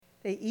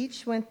They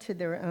each went to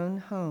their own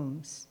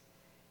homes,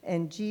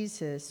 and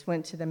Jesus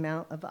went to the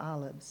Mount of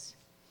Olives.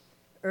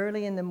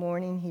 Early in the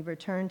morning, he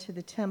returned to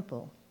the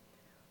temple.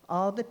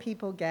 All the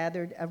people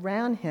gathered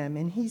around him,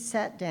 and he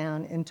sat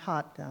down and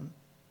taught them.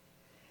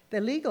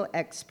 The legal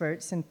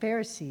experts and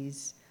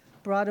Pharisees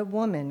brought a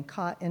woman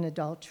caught in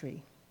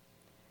adultery.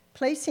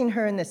 Placing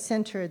her in the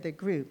center of the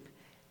group,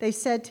 they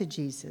said to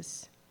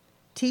Jesus,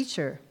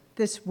 "Teacher,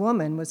 this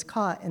woman was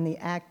caught in the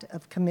act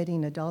of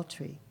committing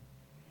adultery.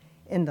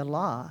 In the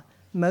law,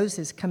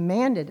 Moses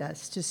commanded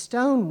us to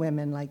stone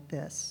women like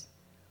this.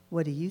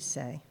 What do you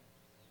say?"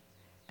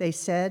 They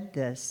said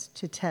this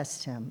to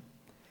test him,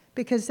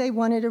 because they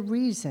wanted a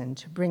reason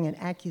to bring an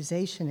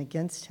accusation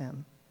against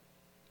him.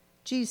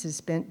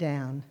 Jesus bent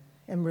down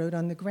and wrote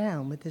on the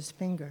ground with his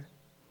finger.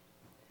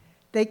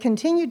 They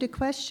continued to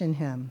question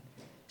him,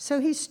 so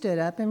he stood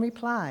up and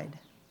replied,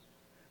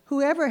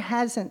 "Whoever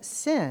hasn't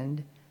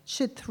sinned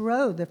should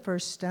throw the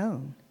first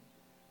stone."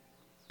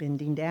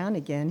 Bending down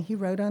again, he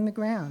wrote on the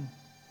ground.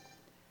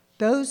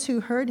 Those who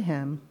heard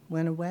him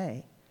went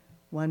away,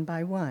 one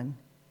by one,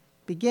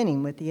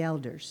 beginning with the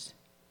elders.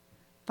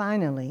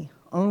 Finally,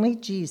 only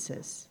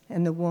Jesus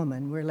and the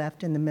woman were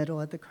left in the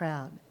middle of the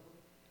crowd.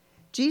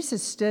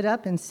 Jesus stood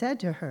up and said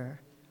to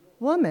her,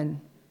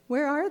 "Woman,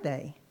 where are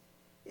they?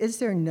 Is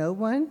there no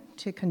one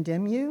to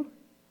condemn you?"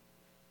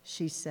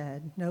 She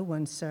said, "No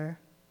one, sir."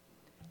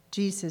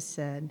 Jesus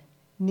said,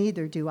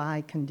 "Neither do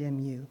I condemn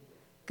you.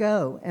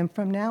 Go, and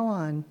from now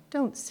on,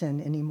 don't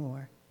sin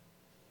anymore."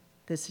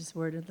 This is the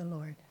word of the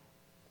Lord.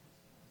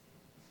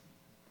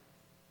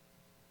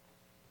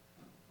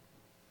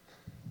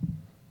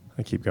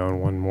 I keep going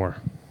one more,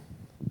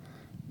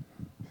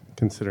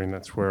 considering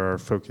that's where our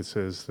focus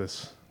is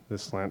this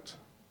Lent.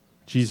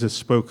 Jesus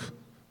spoke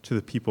to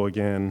the people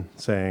again,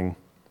 saying,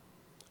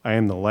 "I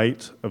am the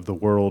light of the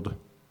world.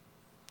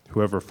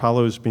 Whoever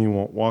follows me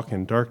won't walk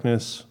in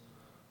darkness,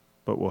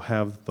 but will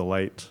have the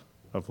light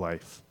of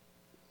life."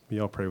 Will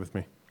you all pray with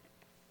me?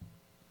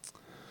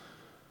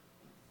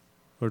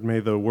 Lord, may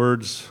the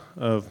words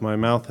of my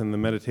mouth and the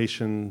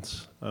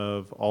meditations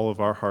of all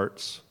of our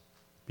hearts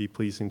be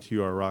pleasing to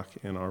you, our rock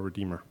and our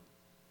Redeemer.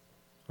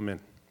 Amen.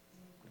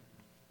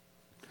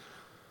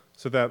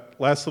 So that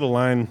last little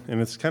line,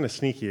 and it's kind of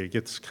sneaky, it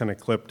gets kind of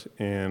clipped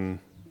in,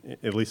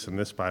 at least in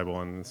this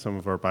Bible and some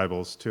of our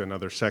Bibles, to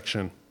another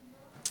section.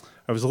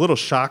 I was a little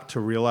shocked to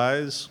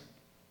realize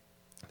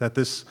that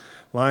this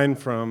line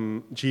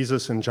from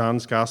Jesus in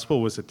John's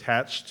Gospel was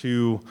attached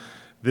to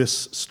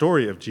this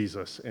story of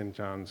Jesus in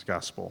John's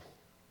Gospel.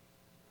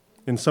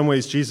 In some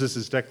ways,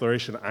 Jesus'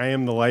 declaration, "I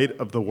am the light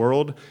of the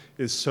world,"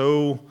 is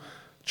so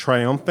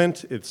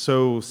triumphant, it's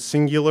so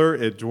singular,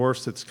 it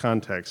dwarfs its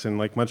context. And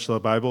like much of the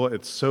Bible,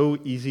 it's so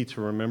easy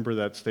to remember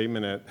that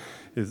statement,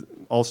 it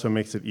also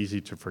makes it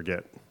easy to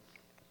forget.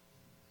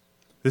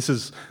 This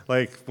is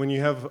like when you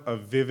have a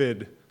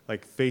vivid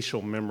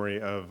facial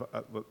memory of,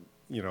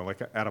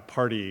 like at a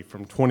party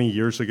from 20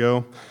 years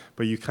ago,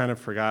 but you kind of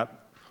forgot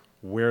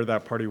where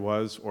that party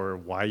was or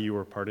why you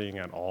were partying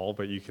at all,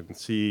 but you can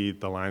see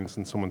the lines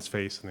in someone's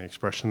face and the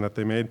expression that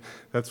they made.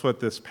 That's what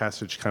this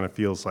passage kind of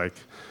feels like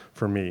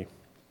for me.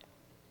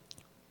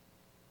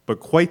 But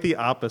quite the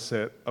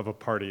opposite of a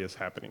party is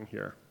happening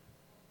here.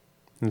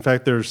 In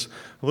fact, there's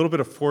a little bit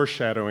of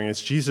foreshadowing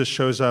as Jesus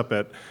shows up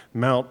at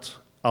Mount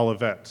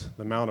Olivet,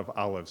 the Mount of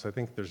Olives. I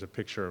think there's a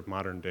picture of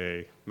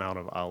modern-day Mount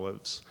of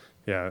Olives.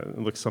 Yeah, it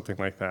looks something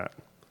like that.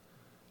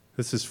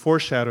 This is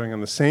foreshadowing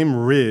on the same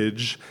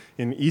ridge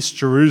in East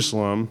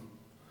Jerusalem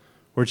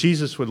where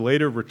Jesus would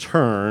later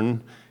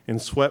return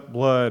and sweat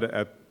blood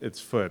at its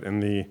foot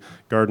in the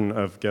Garden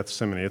of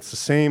Gethsemane. It's the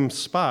same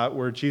spot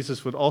where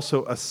Jesus would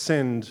also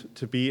ascend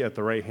to be at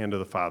the right hand of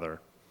the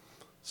Father.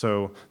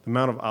 So the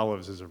Mount of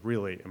Olives is a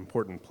really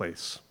important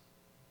place.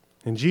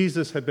 And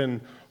Jesus had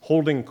been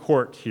holding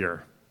court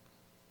here.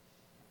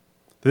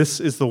 This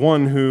is the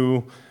one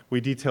who we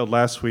detailed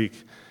last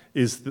week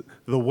is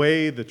the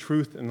way, the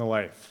truth, and the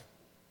life.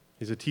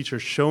 He's a teacher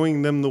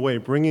showing them the way,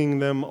 bringing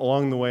them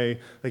along the way,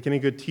 like any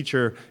good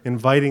teacher,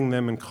 inviting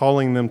them and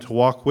calling them to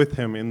walk with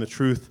him in the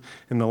truth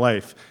and the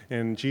life.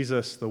 And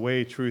Jesus, the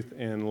way, truth,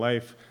 and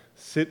life,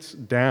 sits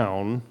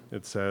down,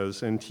 it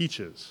says, and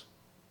teaches.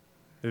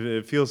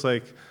 It feels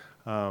like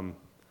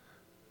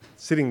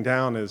sitting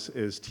down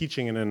is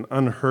teaching in an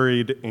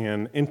unhurried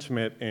and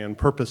intimate and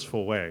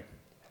purposeful way.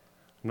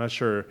 I'm not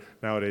sure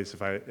nowadays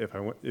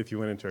if you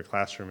went into a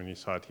classroom and you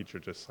saw a teacher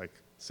just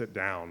sit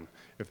down,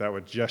 if that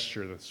would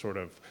gesture the sort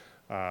of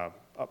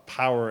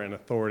power and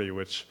authority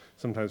which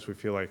sometimes we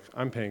feel like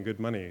I'm paying good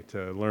money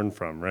to learn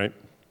from, right?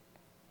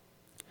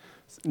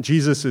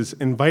 Jesus is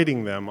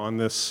inviting them on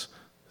this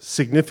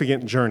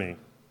significant journey,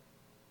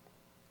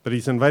 but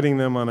he's inviting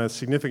them on a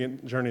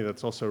significant journey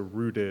that's also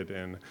rooted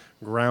and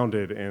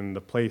grounded in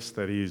the place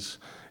that he's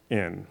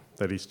in,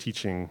 that he's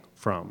teaching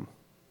from.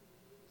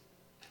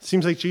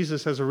 Seems like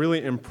Jesus has a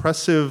really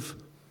impressive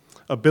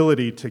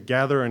ability to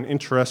gather an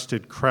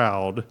interested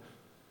crowd.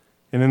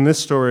 And in this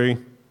story,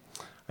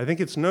 I think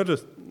it's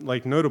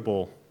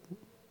notable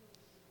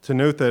to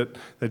note that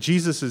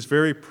Jesus'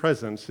 very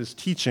presence, his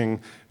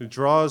teaching,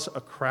 draws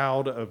a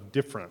crowd of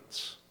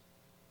difference.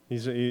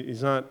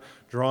 He's not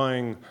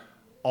drawing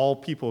all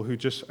people who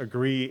just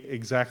agree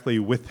exactly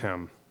with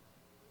him.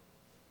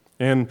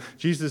 And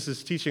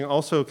Jesus' teaching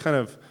also kind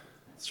of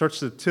starts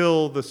to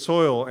till the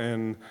soil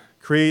and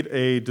create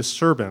a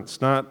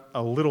disturbance, not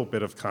a little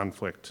bit of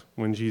conflict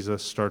when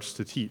Jesus starts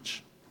to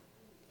teach.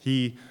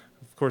 He,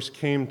 of course,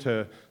 came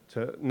to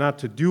not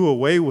to do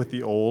away with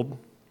the old,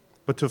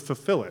 but to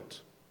fulfill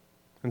it.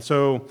 And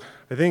so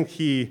I think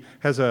he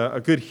has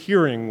a good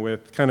hearing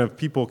with kind of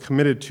people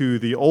committed to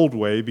the old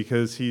way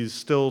because he's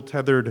still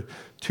tethered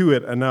to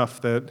it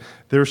enough that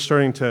they're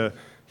starting to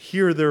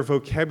hear their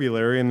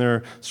vocabulary and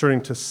they're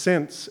starting to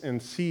sense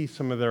and see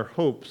some of their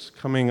hopes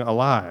coming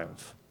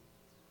alive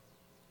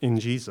in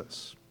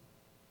Jesus.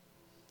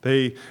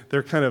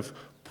 They're kind of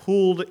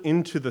pulled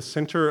into the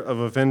center of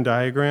a Venn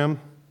diagram,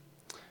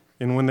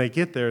 and when they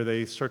get there,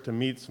 they start to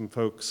meet some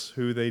folks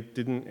who they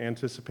didn't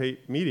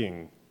anticipate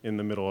meeting in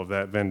the middle of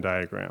that Venn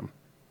diagram.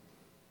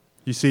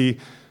 You see,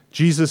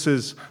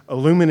 Jesus'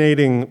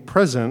 illuminating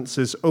presence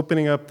is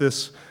opening up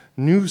this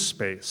new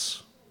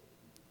space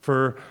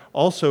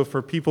also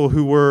for people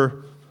who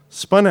were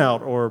spun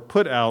out or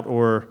put out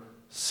or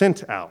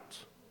sent out.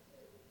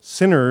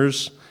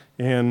 Sinners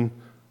and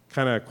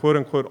kind of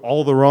quote-unquote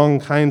all the wrong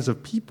kinds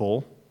of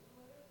people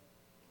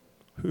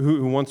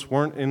who once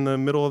weren't in the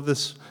middle of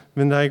this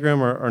Venn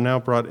diagram are now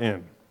brought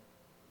in.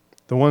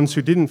 The ones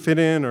who didn't fit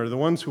in or the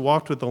ones who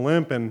walked with a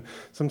limp, and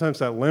sometimes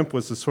that limp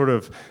was the sort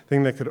of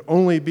thing that could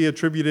only be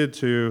attributed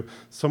to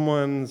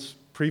someone's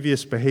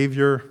previous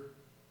behavior,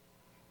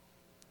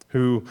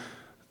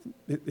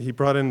 he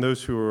brought in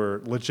those who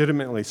were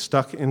legitimately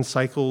stuck in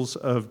cycles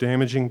of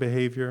damaging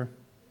behavior,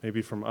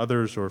 maybe from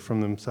others or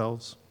from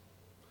themselves.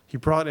 He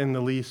brought in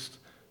the least,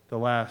 the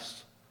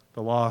last,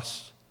 the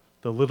lost,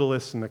 the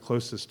littlest, and the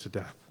closest to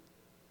death.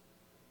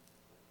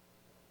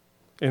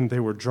 And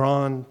they were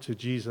drawn to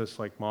Jesus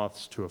like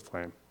moths to a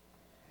flame.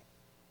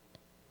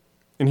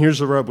 And here's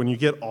the rub. When you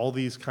get all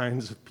these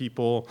kinds of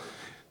people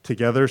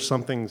together,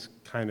 something's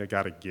kind of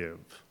got to give.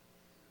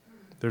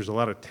 There's a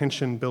lot of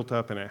tension built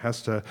up, and it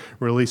has to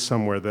release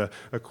somewhere. The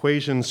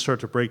equations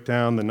start to break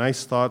down. The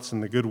nice thoughts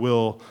and the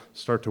goodwill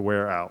start to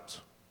wear out.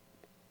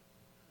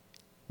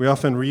 We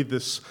often read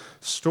this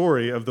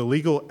story of the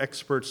legal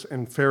experts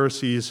and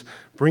Pharisees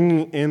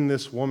bringing in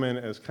this woman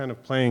as kind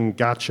of playing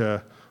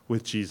gotcha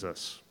with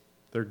Jesus.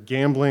 They're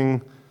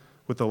gambling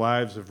with the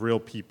lives of real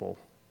people.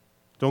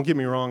 Don't get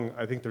me wrong,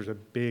 I think there's a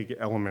big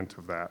element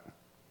of that.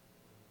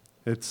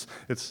 It's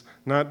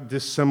not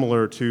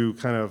dissimilar to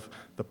kind of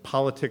the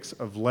politics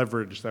of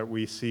leverage that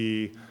we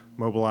see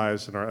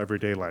mobilized in our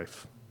everyday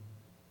life.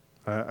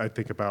 I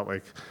think about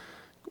like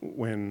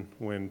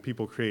when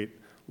people create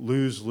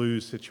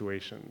lose-lose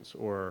situations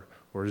or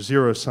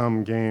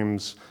zero-sum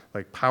games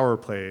like power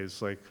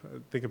plays. Like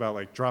think about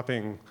like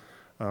dropping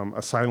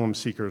asylum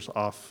seekers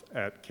off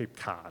at Cape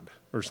Cod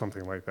or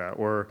something like that,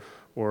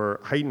 or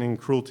heightening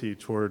cruelty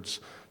towards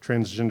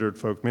transgendered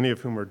folk, many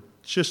of whom are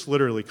just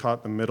literally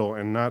caught in the middle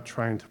and not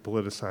trying to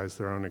politicize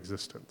their own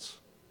existence.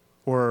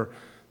 Or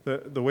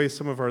the way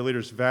some of our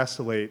leaders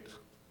vacillate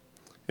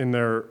in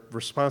their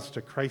response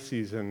to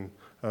crises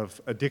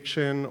of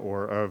addiction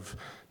or of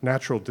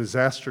natural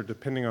disaster,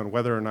 depending on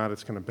whether or not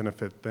it's going to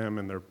benefit them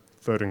and their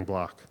voting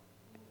bloc.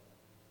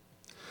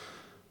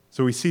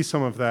 So we see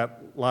some of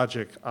that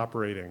logic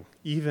operating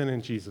even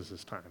in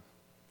Jesus' time.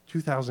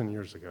 2,000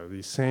 years ago,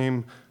 these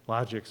same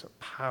logics of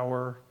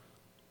power,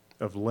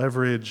 of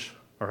leverage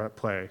are at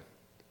play.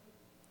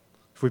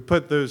 If we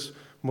put those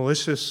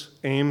malicious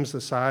aims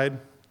aside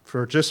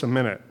for just a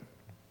minute,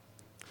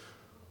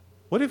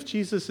 what if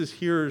Jesus'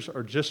 hearers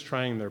are just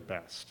trying their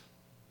best?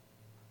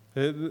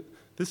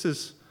 This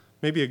is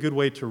maybe a good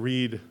way to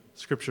read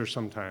Scripture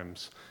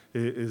sometimes,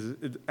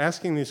 is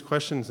asking these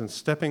questions and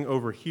stepping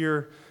over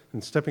here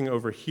and stepping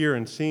over here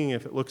and seeing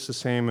if it looks the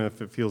same and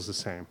if it feels the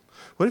same.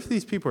 What if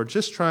these people are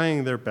just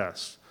trying their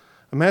best?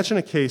 Imagine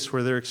a case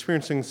where they're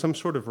experiencing some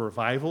sort of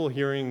revival,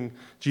 hearing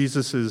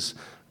Jesus'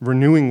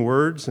 renewing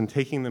words and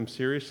taking them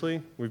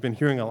seriously. We've been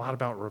hearing a lot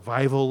about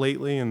revival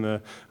lately in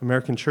the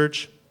American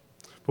church.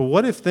 But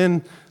what if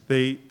then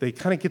they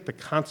kind of get the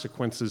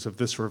consequences of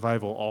this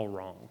revival all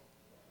wrong?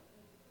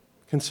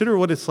 Consider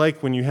what it's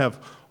like when you have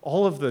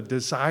all of the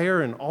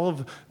desire and all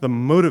of the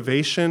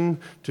motivation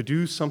to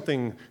do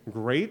something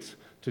great,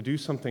 to do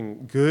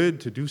something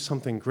good, to do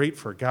something great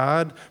for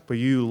God, but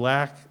you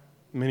lack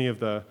many of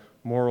the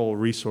moral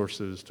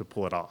resources to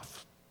pull it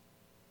off.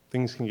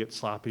 Things can get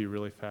sloppy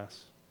really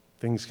fast.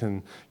 Things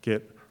can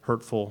get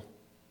hurtful.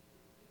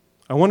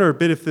 I wonder a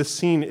bit if this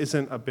scene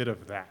isn't a bit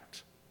of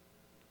that.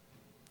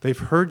 They've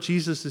heard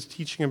Jesus'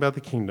 teaching about the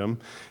kingdom.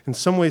 In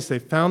some ways, they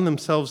found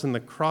themselves in the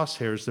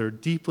crosshairs. They're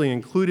deeply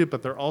included,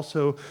 but they're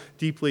also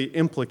deeply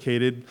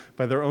implicated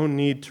by their own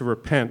need to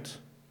repent,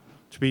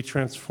 to be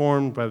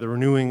transformed by the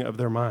renewing of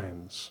their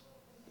minds.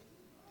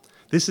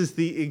 This is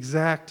the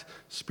exact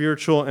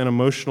spiritual and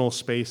emotional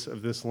space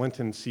of this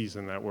Lenten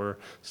season that we're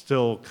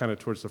still kind of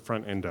towards the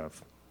front end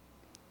of.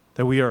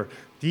 that we are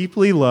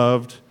deeply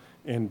loved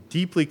and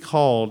deeply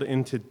called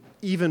into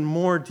even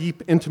more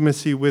deep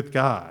intimacy with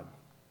God,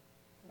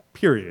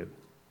 period.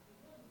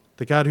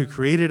 The God who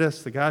created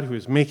us, the God who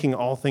is making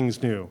all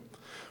things new.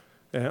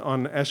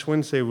 On Ash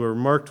Wednesday, we're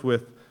marked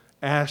with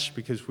ash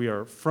because we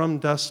are from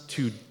dust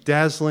to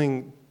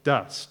dazzling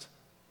dust.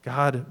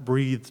 God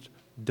breathed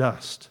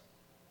dust.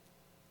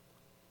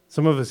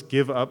 Some of us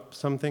give up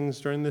some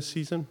things during this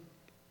season.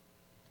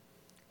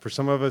 For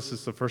some of us,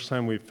 it's the first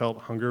time we've felt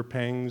hunger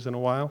pangs in a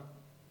while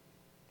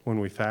when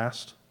we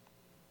fast.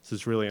 This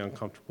is really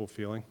uncomfortable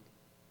feeling.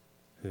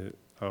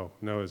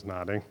 Noah's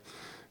nodding.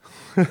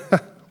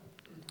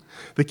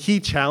 The key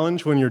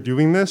challenge when you're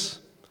doing this,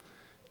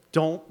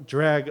 don't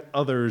drag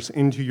others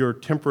into your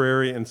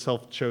temporary and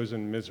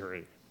self-chosen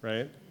misery,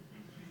 right?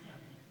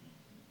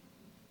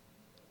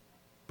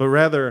 But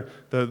rather,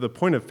 the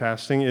point of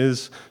fasting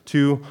is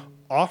to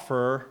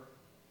offer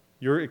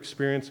your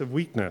experience of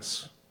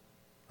weakness,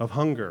 of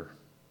hunger,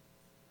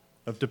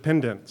 of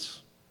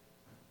dependence,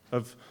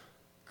 of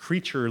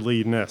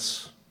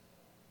creatureliness.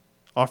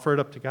 Offer it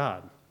up to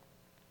God.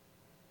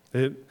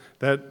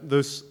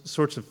 Those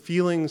sorts of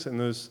feelings and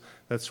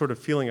that sort of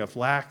feeling of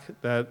lack,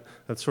 that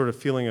sort of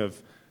feeling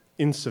of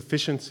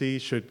insufficiency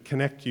should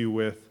connect you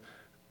with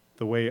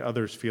the way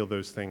others feel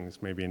those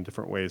things, maybe in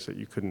different ways that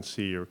you couldn't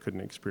see or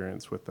couldn't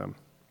experience with them.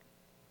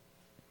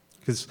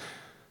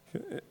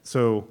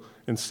 So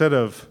instead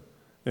of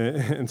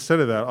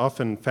that,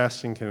 often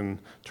fasting can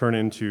turn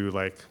into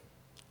like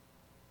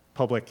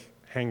public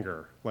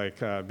hanger, like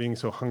being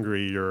so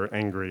hungry you're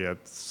angry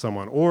at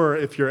someone. Or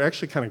if you're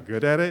actually kind of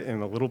good at it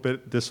and a little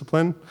bit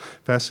disciplined,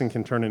 fasting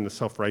can turn into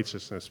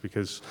self-righteousness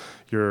because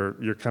you're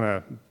kind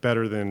of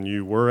better than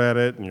you were at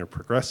it and you're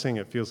progressing.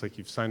 It feels like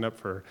you've signed up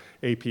for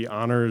AP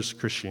Honors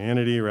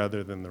Christianity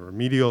rather than the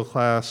remedial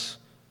class.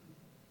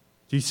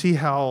 Do you see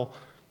how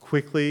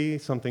quickly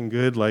something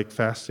good like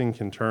fasting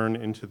can turn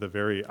into the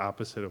very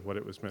opposite of what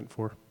it was meant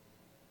for?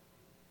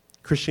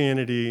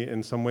 Christianity,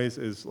 in some ways,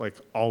 is like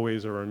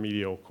always a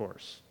remedial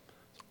course.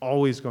 It's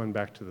always going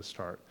back to the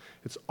start.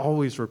 It's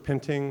always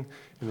repenting,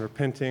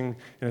 and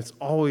it's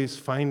always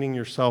finding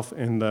yourself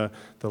in the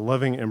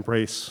loving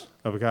embrace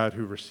of a God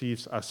who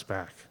receives us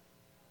back.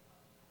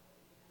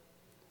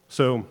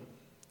 So,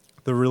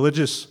 the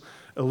religious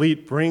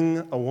elite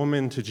bring a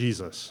woman to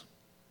Jesus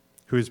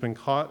who has been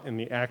caught in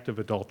the act of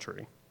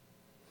adultery.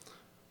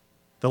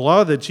 The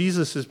law that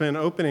Jesus has been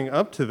opening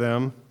up to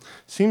them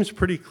seems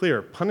pretty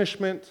clear.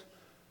 Punishment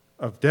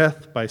of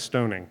death by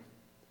stoning.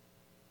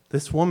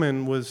 This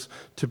woman was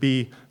to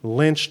be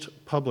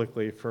lynched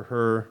publicly for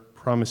her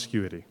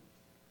promiscuity.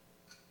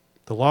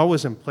 The law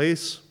was in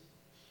place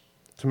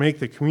to make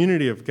the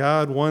community of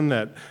God one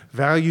that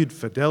valued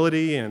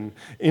fidelity and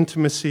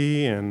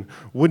intimacy and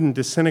wouldn't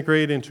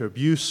disintegrate into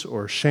abuse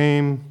or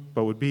shame,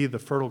 but would be the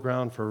fertile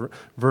ground for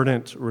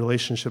verdant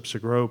relationships to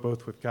grow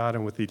both with God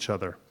and with each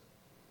other.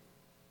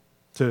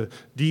 To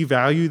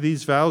devalue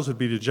these vows would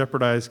be to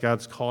jeopardize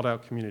God's called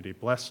out community,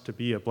 blessed to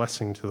be a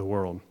blessing to the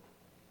world.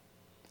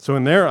 So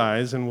in their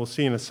eyes, and we'll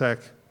see in a sec,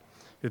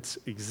 it's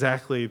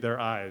exactly their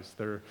eyes,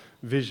 their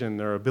vision,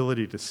 their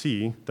ability to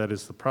see, that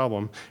is the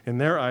problem. In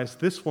their eyes,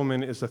 this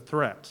woman is a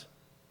threat.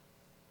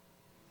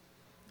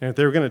 And if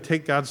they were going to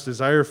take God's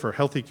desire for a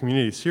healthy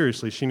community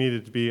seriously, she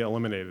needed to be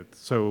eliminated.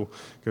 So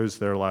goes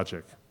their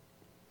logic.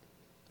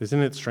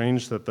 Isn't it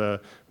strange that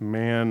the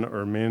man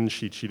or men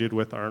she cheated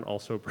with aren't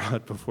also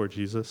brought before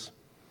Jesus?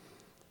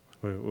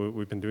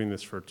 We've been doing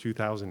this for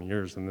 2,000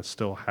 years, and this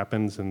still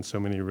happens in so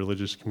many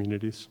religious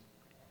communities.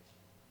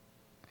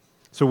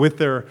 So with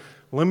their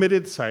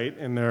limited sight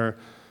and their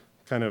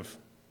kind of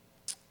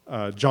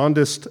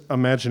jaundiced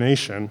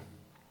imagination,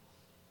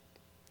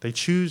 they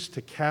choose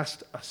to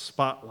cast a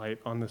spotlight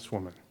on this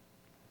woman.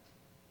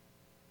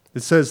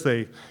 It says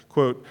they,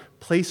 quote,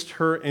 placed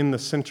her in the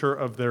center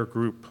of their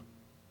group.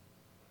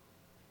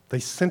 They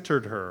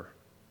centered her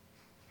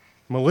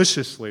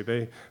maliciously.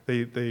 They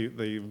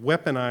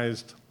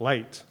weaponized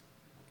light.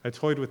 I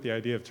toyed with the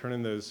idea of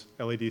turning those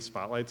LED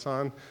spotlights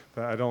on,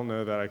 but I don't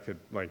know that I could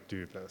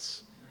do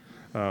this.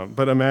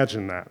 But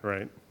imagine that,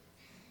 right?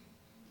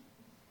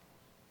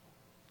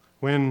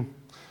 When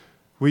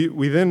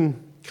we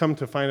then come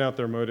to find out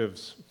their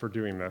motives for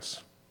doing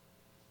this,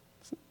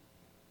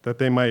 that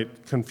they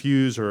might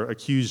confuse or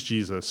accuse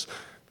Jesus,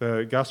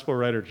 the gospel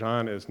writer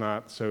John is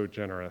not so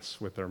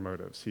generous with their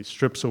motives. He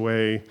strips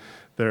away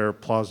their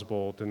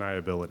plausible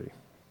deniability.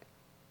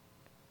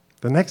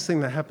 The next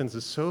thing that happens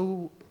is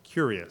so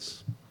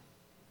curious,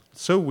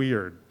 so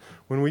weird.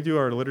 When we do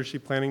our liturgy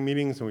planning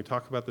meetings and we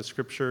talk about the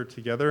scripture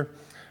together,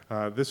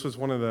 this was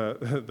one of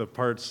the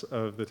parts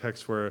of the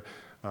text where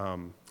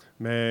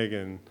Meg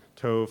and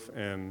Toph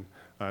and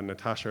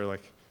Natasha are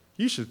like,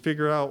 you should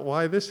figure out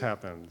why this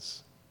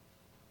happens.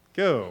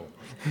 Go.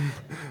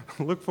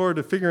 Look forward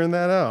to figuring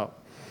that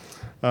out.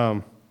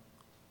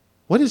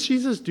 What is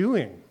Jesus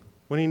doing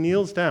when he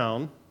kneels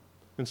down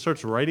and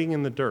starts writing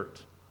in the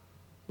dirt?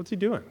 What's he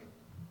doing?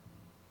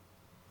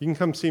 You can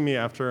come see me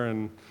after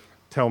and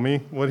tell me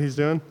what he's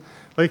doing.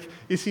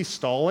 Is he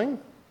stalling?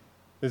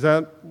 Is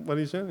that what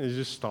he's doing? He's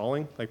just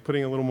stalling, like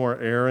putting a little more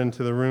air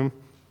into the room?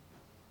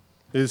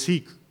 Is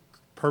he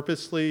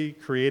purposely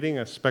creating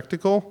a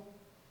spectacle,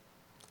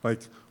 like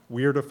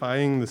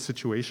weirdifying the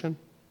situation?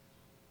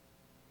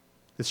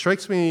 It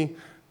strikes me,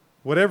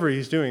 whatever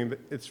he's doing,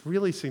 it's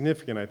really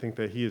significant, I think,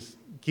 that he is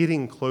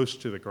getting close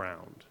to the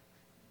ground.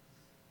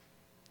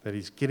 That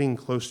he's getting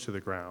close to the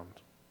ground.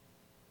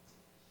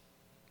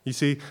 You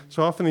see,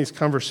 so often these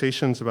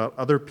conversations about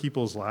other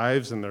people's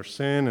lives and their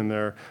sin and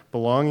their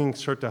belonging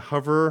start to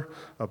hover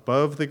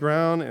above the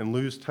ground and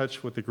lose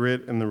touch with the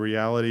grit and the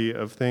reality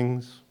of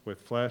things,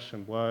 with flesh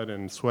and blood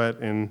and sweat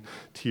and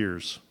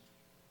tears.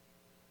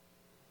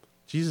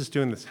 Jesus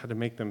doing this had to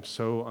make them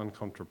so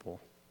uncomfortable.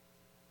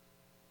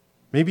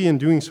 Maybe in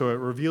doing so, it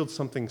revealed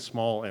something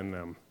small in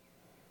them,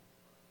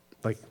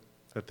 like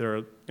that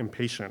they're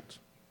impatient,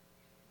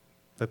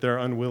 that they're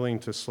unwilling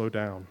to slow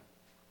down.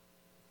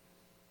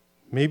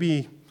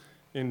 Maybe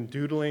in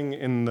doodling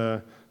in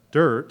the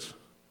dirt,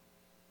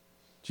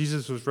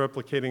 Jesus was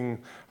replicating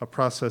a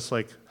process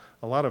like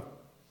a lot of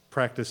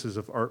practices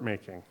of art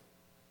making,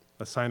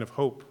 a sign of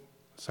hope,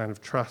 a sign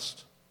of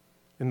trust,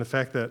 in the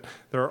fact that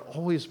there are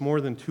always more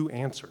than two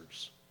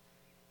answers,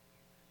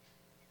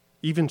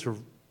 even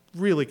to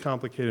really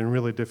complicated and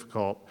really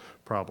difficult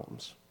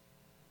problems.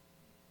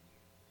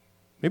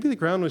 Maybe the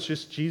ground was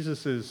just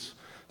Jesus'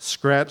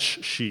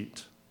 scratch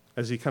sheet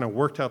as he kind of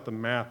worked out the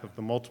math of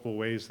the multiple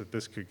ways that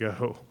this could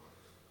go,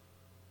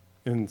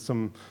 and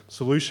some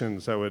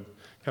solutions that would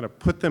kind of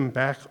put them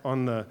back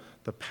on the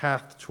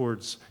path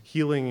towards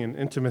healing and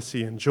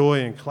intimacy and joy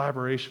and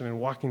collaboration and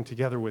walking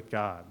together with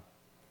God.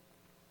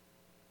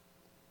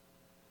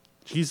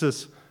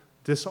 Jesus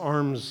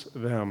disarms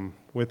them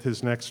with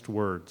his next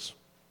words.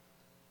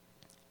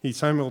 He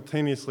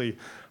simultaneously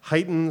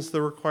heightens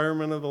the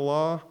requirement of the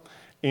law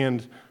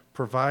and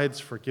provides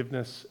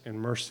forgiveness and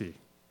mercy.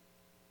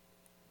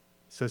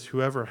 He says,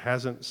 whoever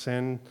hasn't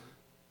sinned,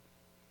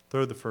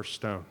 throw the first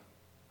stone.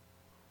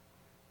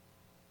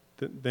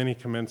 Then he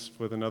commenced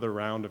with another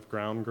round of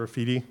ground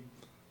graffiti.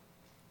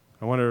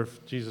 I wonder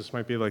if Jesus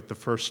might be like the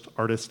first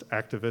artist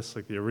activist,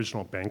 like the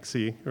original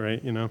Banksy,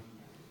 right? You know?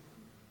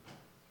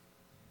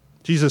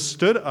 Jesus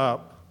stood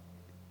up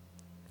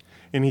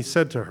and he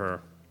said to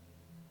her,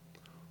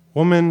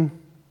 "Woman,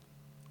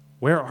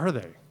 where are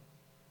they?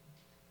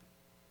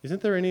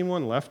 Isn't there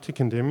anyone left to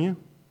condemn you?"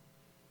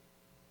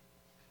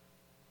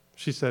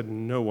 She said,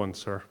 "No one,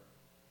 sir."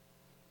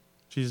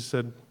 Jesus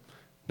said,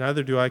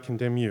 "Neither do I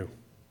condemn you.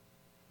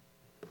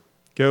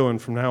 Go,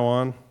 and from now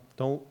on,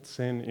 don't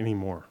sin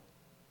anymore."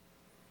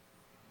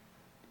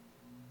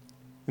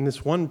 In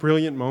this one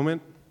brilliant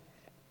moment,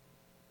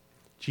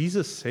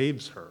 Jesus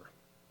saves her.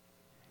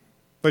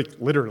 Like,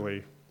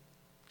 literally,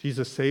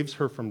 Jesus saves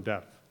her from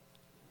death.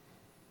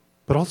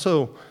 But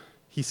also,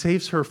 he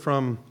saves her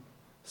from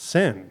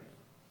sin.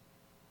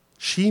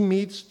 She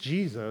meets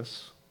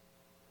Jesus,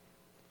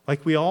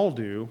 like we all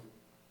do,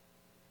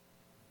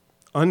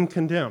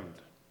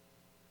 uncondemned.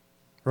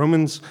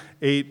 Romans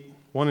 8,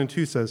 1 and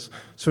 2 says,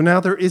 "So now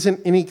there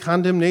isn't any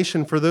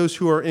condemnation for those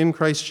who are in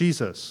Christ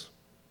Jesus.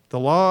 The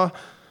law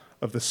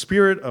of the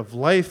Spirit of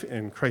life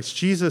in Christ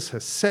Jesus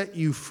has set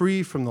you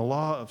free from the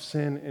law of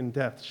sin and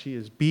death." She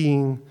is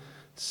being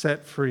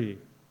set free.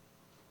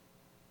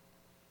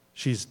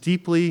 She's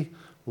deeply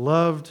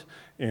loved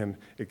and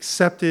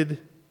accepted,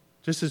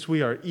 just as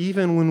we are,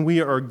 even when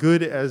we are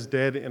good as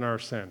dead in our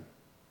sin.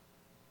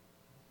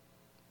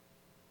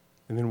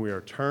 And then we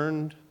are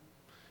turned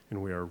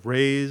and we are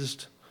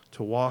raised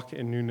to walk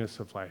in newness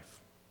of life.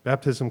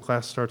 Baptism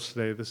class starts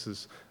today. This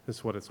is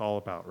what it's all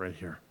about right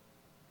here.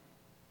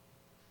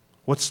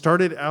 What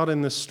started out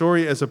in this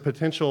story as a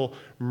potential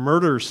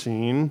murder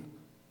scene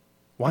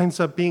winds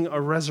up being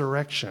a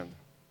resurrection.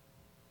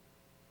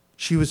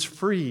 She was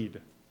freed,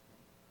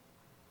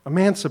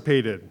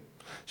 emancipated.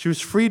 She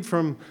was freed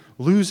from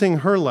losing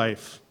her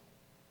life.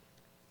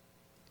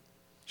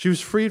 She was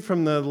freed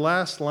from the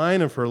last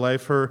line of her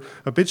life, her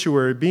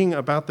obituary, being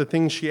about the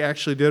things she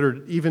actually did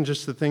or even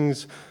just the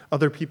things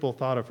other people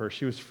thought of her.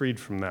 She was freed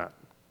from that.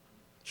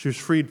 She was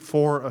freed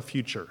for a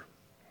future.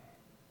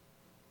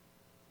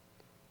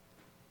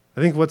 I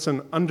think what's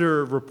an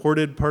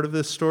underreported part of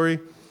this story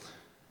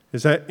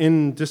is that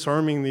in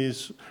disarming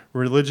these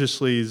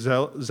religiously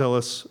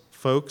zealous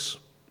folks,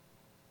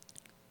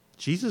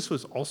 Jesus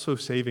was also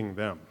saving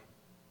them.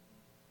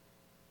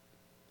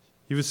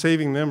 He was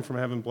saving them from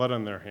having blood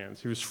on their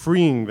hands. He was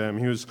freeing them.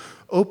 He was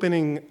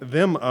opening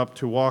them up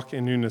to walk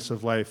in newness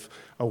of life,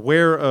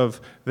 aware of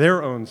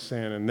their own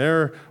sin and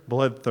their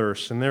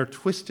bloodthirst and their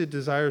twisted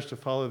desires to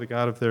follow the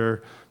God of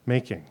their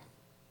making.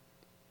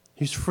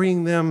 He's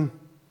freeing them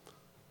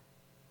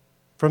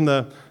from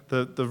the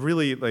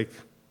really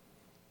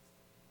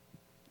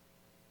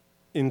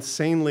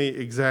insanely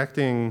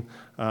exacting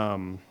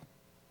kind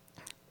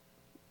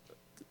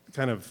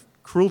of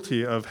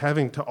cruelty of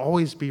having to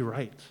always be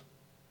right,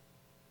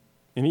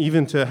 and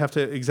even to have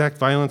to exact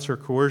violence or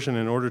coercion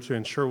in order to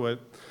ensure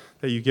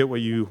that you get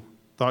what you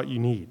thought you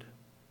need.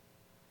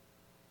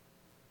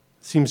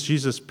 It seems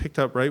Jesus picked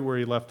up right where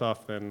he left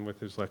off then with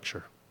his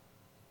lecture.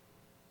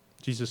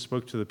 Jesus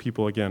spoke to the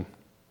people again.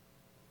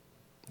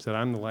 He said,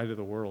 I'm the light of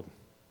the world.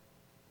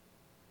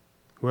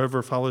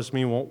 Whoever follows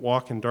me won't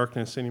walk in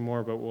darkness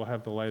anymore, but will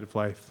have the light of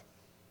life.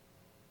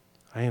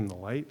 I am the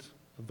light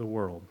of the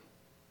world.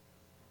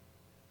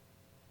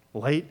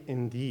 Light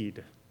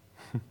indeed.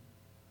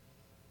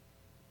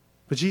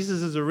 But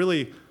Jesus is a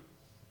really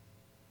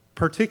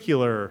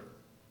peculiar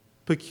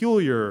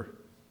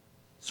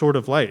sort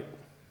of light.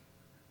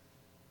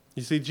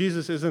 You see,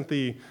 Jesus isn't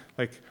the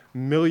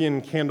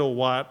million candle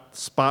watt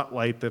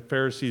spotlight that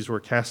Pharisees were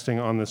casting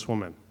on this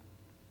woman.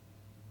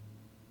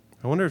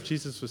 I wonder if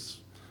Jesus was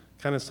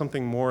kind of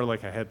something more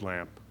like a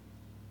headlamp.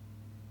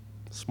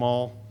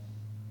 Small,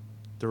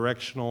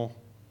 directional,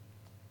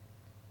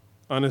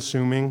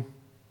 unassuming.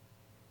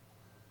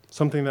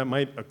 Something that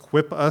might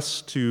equip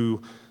us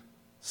to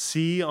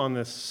see on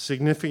this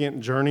significant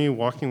journey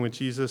walking with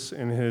Jesus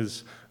in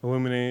his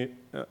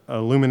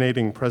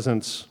illuminating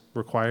presence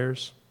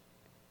requires.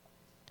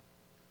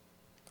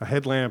 A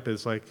headlamp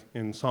is like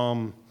in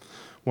Psalm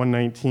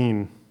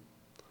 119,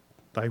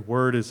 thy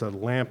word is a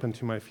lamp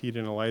unto my feet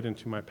and a light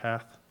unto my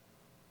path.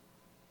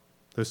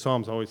 Those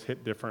psalms always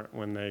hit different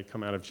when they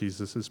come out of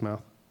Jesus'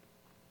 mouth.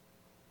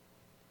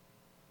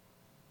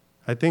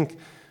 I think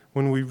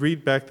when we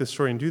read back this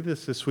story and do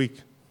this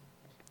week,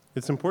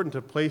 it's important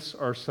to place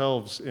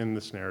ourselves in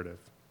this narrative.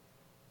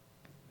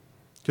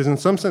 Because in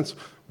some sense,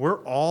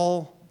 we're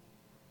all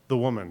the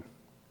woman,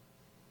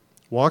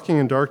 walking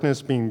in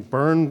darkness, being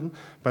burned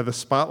by the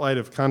spotlight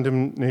of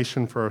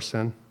condemnation for our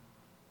sin.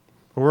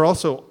 But we're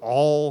also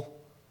all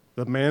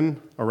the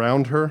men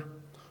around her,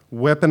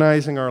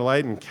 weaponizing our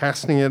light and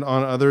casting it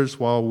on others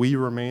while we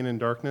remain in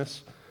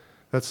darkness.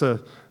 That's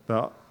the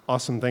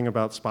awesome thing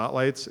about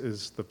spotlights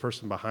is the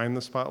person behind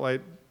the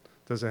spotlight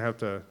doesn't have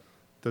to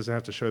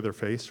show their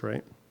face,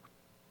 right?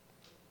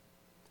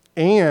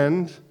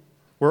 And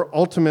we're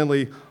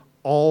ultimately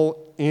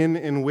all in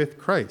and with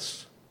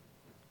Christ,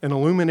 an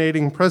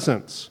illuminating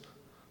presence,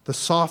 the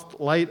soft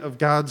light of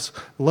God's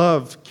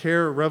love,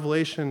 care,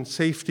 revelation,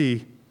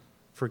 safety,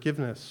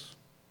 forgiveness,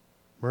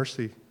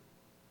 mercy.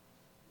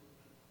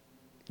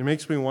 It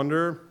makes me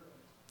wonder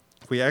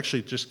if we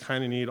actually just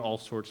kind of need all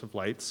sorts of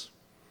lights,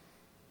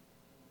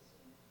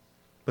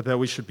 but that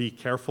we should be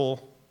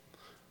careful,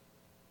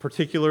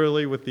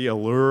 particularly with the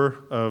allure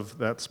of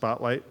that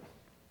spotlight.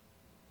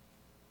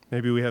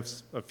 Maybe we have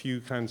a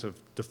few kinds of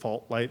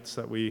default lights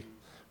that we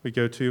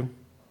go to.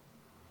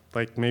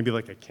 Maybe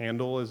a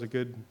candle is a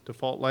good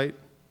default light.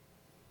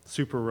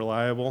 Super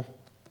reliable.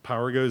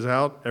 Power goes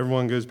out,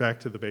 everyone goes back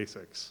to the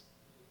basics,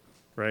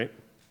 right?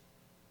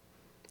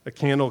 A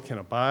candle can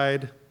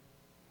abide.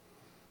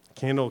 A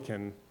candle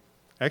can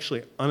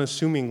actually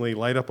unassumingly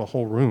light up a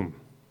whole room.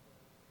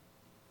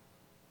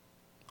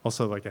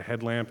 Also, a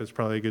headlamp is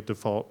probably a good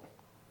default.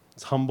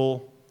 It's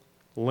humble,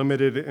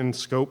 limited in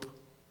scope,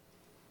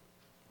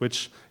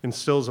 which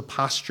instills a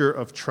posture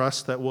of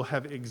trust that we'll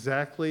have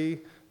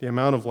exactly the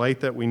amount of light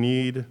that we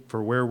need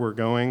for where we're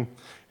going.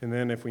 And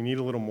then if we need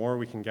a little more,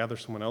 we can gather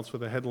someone else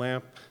with a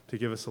headlamp to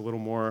give us a little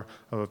more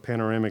of a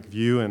panoramic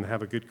view and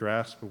have a good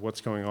grasp of what's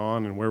going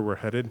on and where we're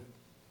headed.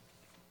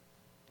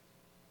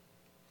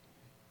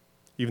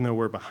 Even though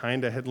we're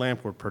behind a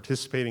headlamp, we're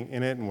participating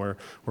in it and we're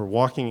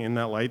walking in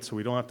that light so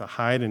we don't have to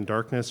hide in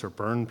darkness or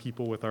burn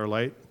people with our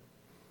light.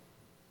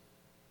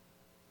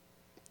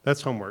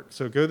 That's homework.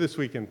 So go this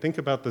week and think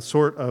about the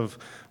sort of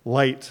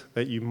light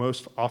that you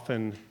most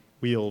often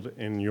wield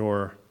in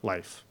your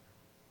life.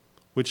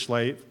 Which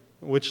light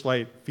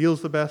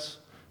feels the best?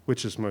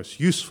 Which is most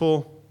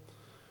useful?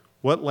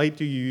 What light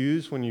do you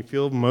use when you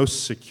feel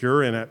most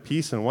secure and at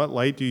peace? And what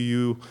light do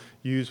you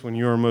use when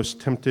you are most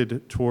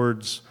tempted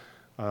towards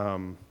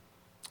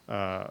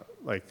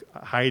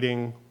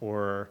hiding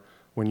or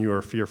when you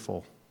are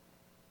fearful?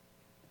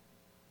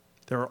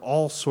 There are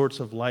all sorts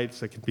of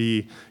lights that can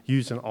be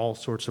used in all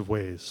sorts of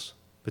ways.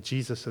 But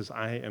Jesus says,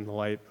 I am the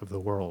light of the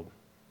world.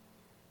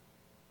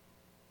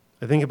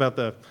 I think about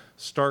the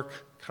stark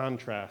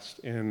contrast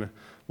in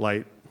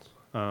light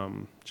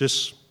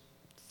just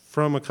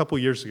from a couple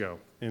years ago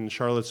in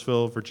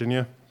Charlottesville,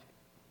 Virginia.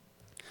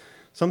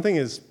 Something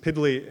as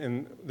piddly,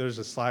 and there's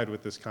a slide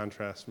with this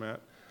contrast,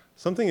 Matt.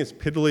 Something as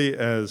piddly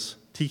as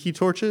tiki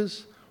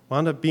torches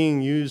wound up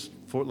being used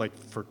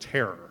for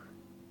terror,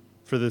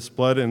 for this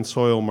blood and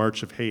soil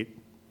march of hate.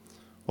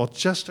 While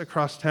just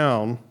across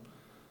town,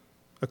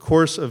 a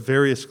chorus of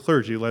various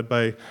clergy, led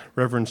by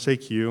Reverend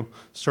Sekiu,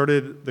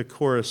 started the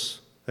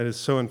chorus that is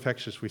so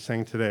infectious we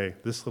sang today,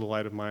 This Little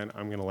Light of Mine,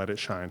 I'm going to let it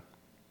shine.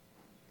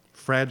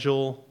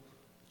 Fragile,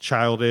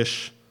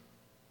 childish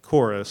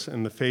chorus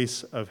in the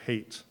face of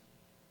hate,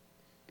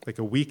 like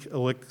a weak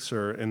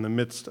elixir in the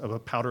midst of a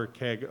powder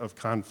keg of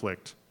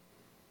conflict.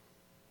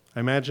 I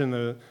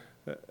imagine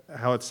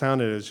how it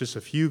sounded as just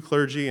a few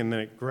clergy, and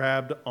then it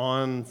grabbed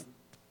on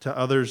to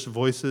others'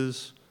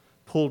 voices,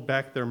 pulled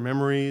back their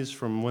memories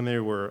from when they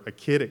were a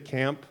kid at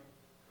camp,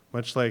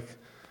 much like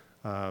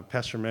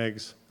Pastor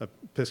Meg's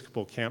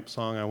Episcopal camp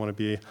song, I want to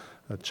be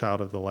a child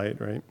of the light,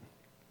 right?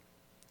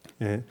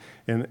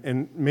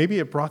 And maybe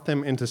it brought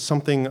them into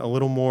something a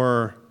little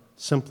more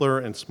simpler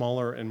and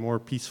smaller and more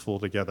peaceful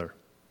together.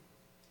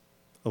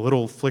 A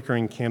little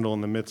flickering candle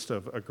in the midst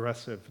of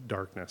aggressive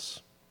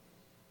darkness.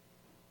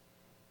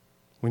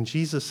 When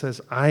Jesus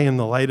says, I am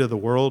the light of the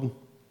world,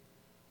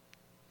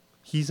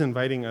 he's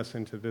inviting us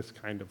into this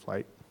kind of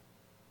light.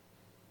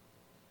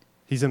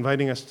 He's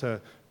inviting us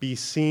to be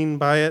seen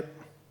by it.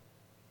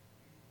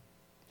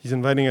 He's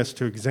inviting us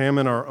to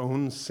examine our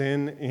own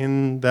sin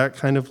in that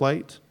kind of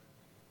light.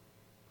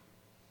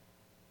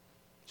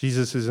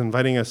 Jesus is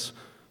inviting us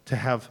to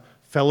have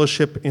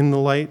fellowship in the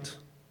light.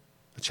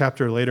 A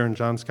chapter later in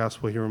John's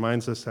Gospel, he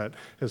reminds us that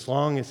as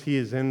long as he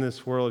is in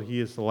this world, he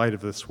is the light of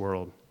this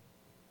world.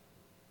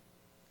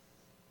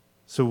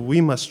 So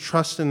we must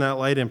trust in that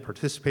light and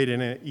participate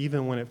in it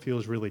even when it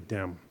feels really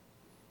dim.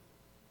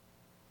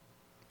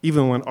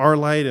 Even when our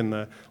light and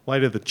the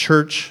light of the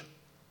church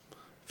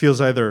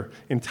feels either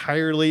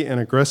entirely and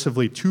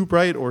aggressively too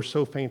bright or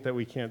so faint that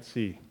we can't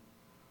see.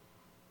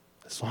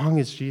 As long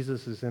as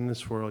Jesus is in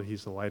this world,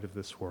 he's the light of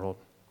this world.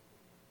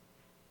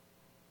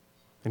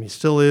 And he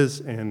still is,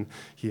 and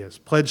he has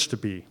pledged to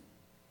be.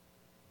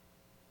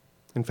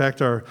 In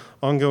fact, our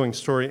ongoing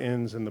story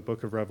ends in the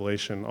book of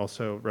Revelation,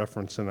 also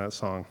referenced in that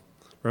song.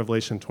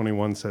 Revelation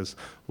 21 says,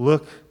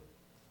 look,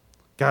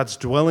 God's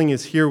dwelling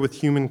is here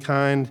with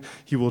humankind.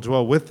 He will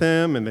dwell with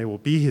them, and they will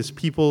be his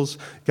peoples.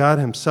 God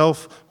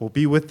himself will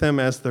be with them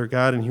as their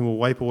God, and he will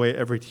wipe away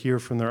every tear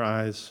from their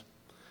eyes.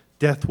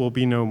 Death will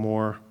be no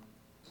more.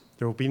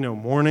 There will be no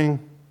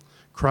mourning,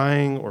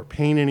 crying, or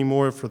pain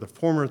anymore, for the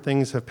former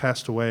things have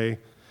passed away.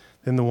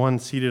 Then the one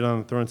seated on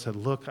the throne said,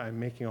 look, I'm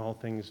making all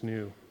things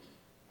new.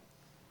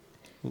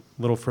 A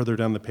little further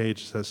down the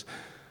page it says,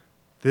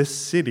 this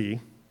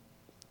city,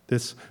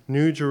 this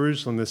new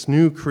Jerusalem, this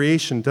new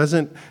creation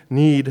doesn't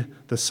need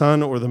the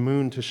sun or the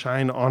moon to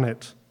shine on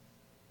it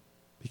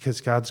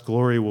because God's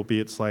glory will be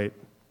its light.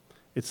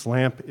 Its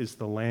lamp is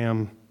the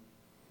Lamb.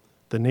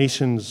 The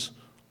nations,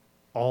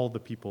 all the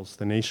peoples,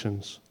 the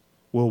nations,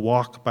 will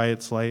walk by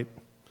its light,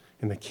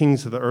 and the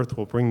kings of the earth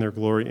will bring their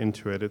glory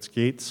into it. Its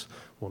gates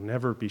will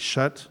never be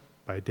shut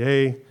by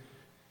day,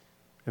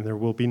 and there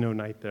will be no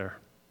night there.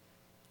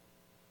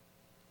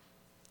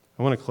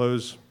 I want to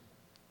close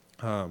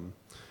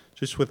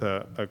just with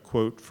a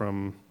quote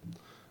from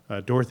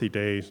Dorothy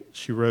Day.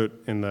 She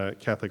wrote in the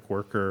Catholic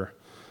Worker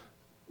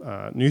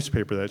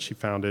newspaper that she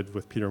founded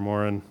with Peter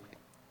Morin.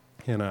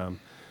 And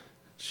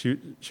she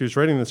was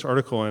writing this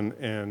article,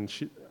 and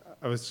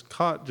I was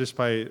caught just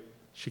by,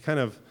 she kind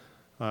of,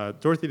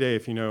 Dorothy Day,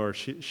 if you know her,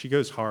 she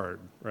goes hard,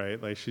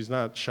 right? Like, she's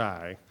not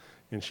shy,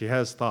 and she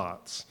has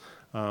thoughts.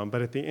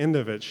 But at the end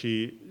of it,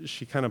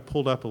 she kind of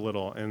pulled up a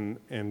little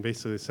and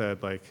basically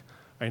said, like,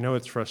 I know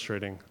it's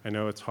frustrating. I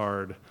know it's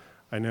hard.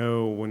 I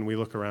know when we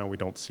look around, we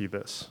don't see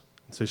this.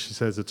 And so she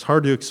says, it's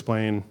hard to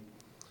explain.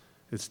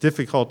 It's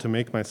difficult to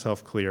make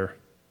myself clear.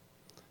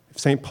 If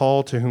St.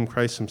 Paul, to whom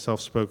Christ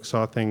himself spoke,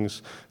 saw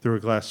things through a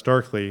glass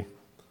darkly,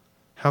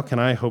 how can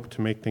I hope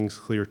to make things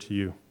clear to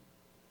you?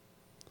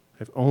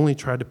 I've only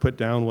tried to put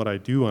down what I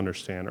do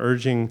understand,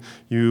 urging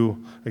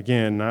you,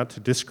 again, not to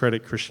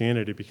discredit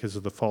Christianity because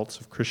of the faults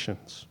of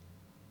Christians.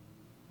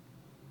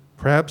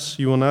 Perhaps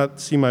you will not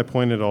see my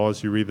point at all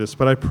as you read this,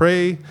 but I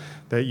pray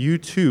that you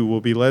too will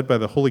be led by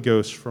the Holy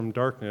Ghost from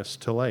darkness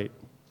to light.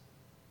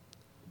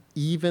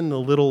 Even the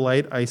little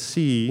light I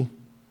see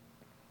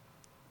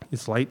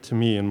is light to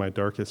me in my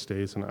darkest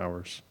days and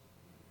hours.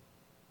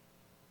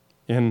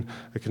 And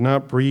I could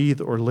not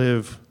breathe or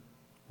live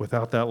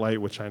without that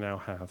light which I now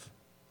have.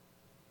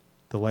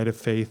 The light of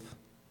faith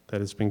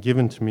that has been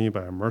given to me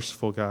by a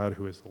merciful God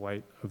who is the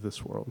light of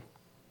this world.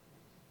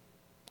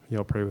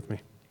 Y'all pray with me.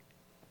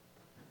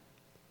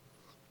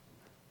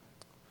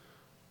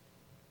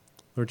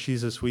 Lord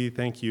Jesus, we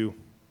thank you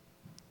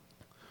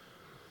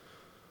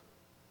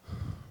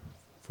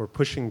for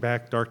pushing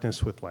back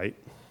darkness with light.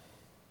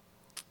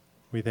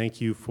 We thank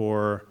you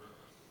for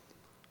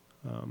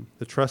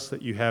the trust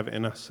that you have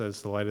in us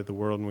as the light of the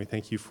world, and we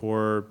thank you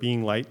for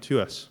being light to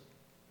us.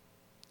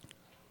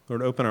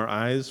 Lord, open our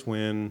eyes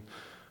when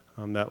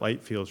that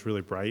light feels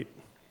really bright.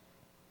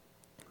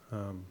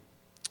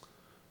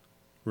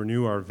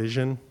 Renew our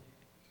vision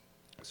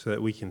so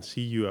that we can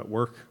see you at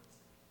work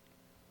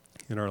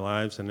in our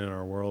lives and in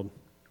our world.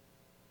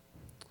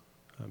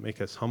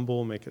 Make us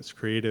humble, make us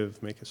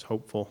creative, make us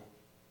hopeful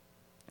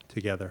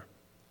together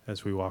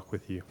as we walk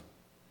with you.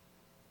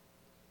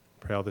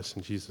 Pray all this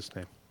in Jesus'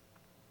 name.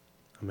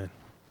 Amen.